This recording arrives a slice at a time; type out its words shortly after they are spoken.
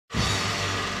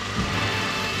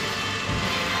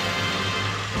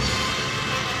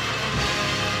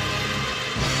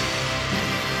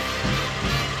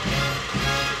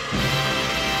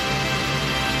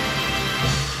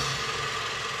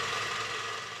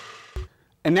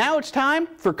And now it's time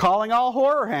for Calling All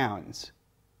Horror Hounds.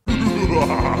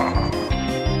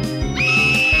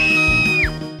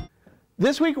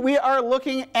 This week we are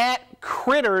looking at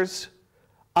Critters.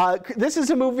 This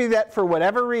is a movie that, for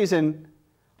whatever reason,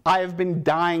 I have been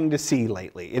dying to see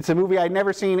lately. It's a movie I'd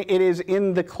never seen. It is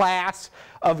in the class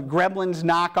of Gremlins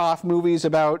knockoff movies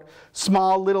about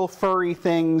small little furry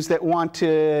things that want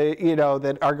to,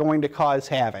 that are going to cause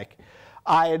havoc.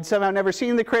 I had somehow never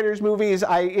seen the Critters movies.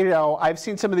 I've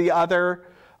seen some of the other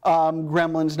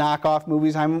Gremlins knockoff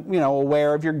movies. I'm,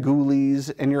 aware of your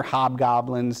Ghoulies and your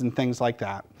Hobgoblins and things like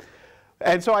that.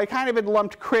 And so I kind of had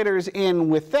lumped Critters in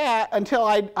with that until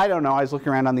I don't know, I was looking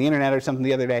around on the internet or something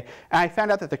the other day, and I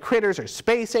found out that the Critters are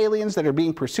space aliens that are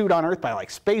being pursued on Earth by like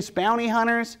space bounty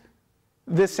hunters.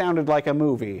 This sounded like a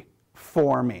movie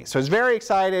for me. So I was very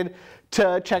excited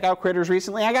to check out Critters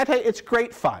recently. I gotta tell you, it's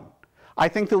great fun. I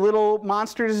think the little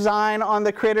monster design on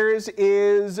the Critters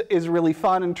is really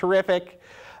fun and terrific.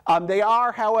 They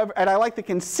are, however, and I like the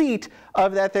conceit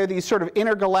of that they're these sort of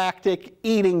intergalactic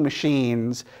eating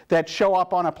machines that show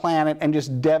up on a planet and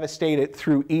just devastate it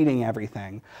through eating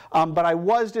everything. But I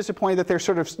was disappointed that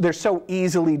they're so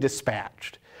easily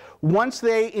dispatched. Once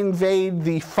they invade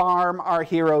the farm our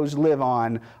heroes live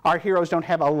on, our heroes don't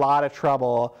have a lot of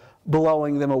trouble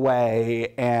blowing them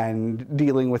away and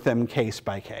dealing with them case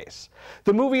by case.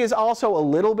 The movie is also a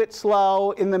little bit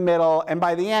slow in the middle, and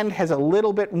by the end has a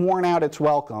little bit worn out its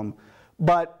welcome,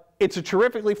 but it's a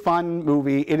terrifically fun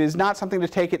movie. It is not something to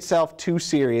take itself too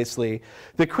seriously.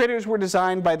 The Critters were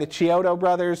designed by the Chiodo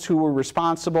brothers, who were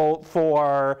responsible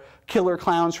for Killer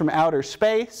Clowns from Outer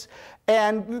Space.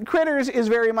 And Critters is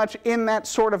very much in that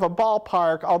sort of a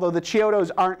ballpark, although the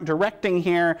Chiodos aren't directing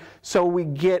here, so we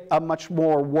get a much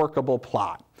more workable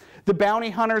plot. The bounty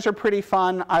hunters are pretty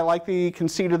fun. I like the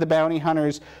conceit of the bounty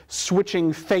hunters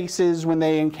switching faces when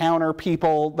they encounter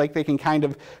people, like they can kind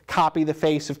of copy the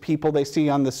face of people they see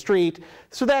on the street.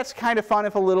 So that's kind of fun,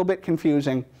 if a little bit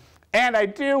confusing. And I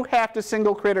do have to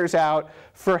single Critters out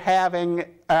for having,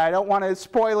 I don't want to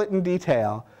spoil it in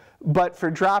detail, but for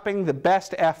dropping the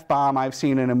best F-bomb I've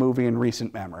seen in a movie in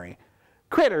recent memory.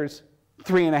 Critters,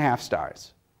 3.5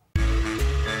 stars.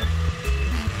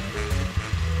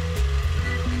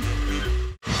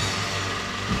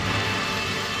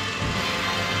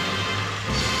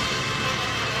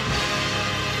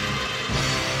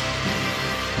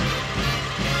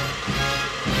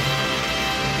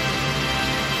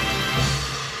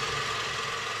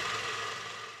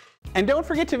 And don't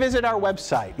forget to visit our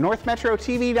website,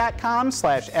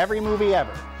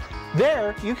 northmetrotv.com/everymovieever.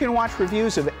 There, you can watch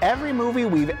reviews of every movie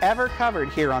we've ever covered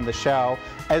here on the show,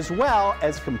 as well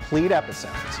as complete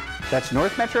episodes. That's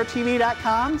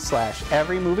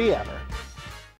northmetrotv.com/everymovieever.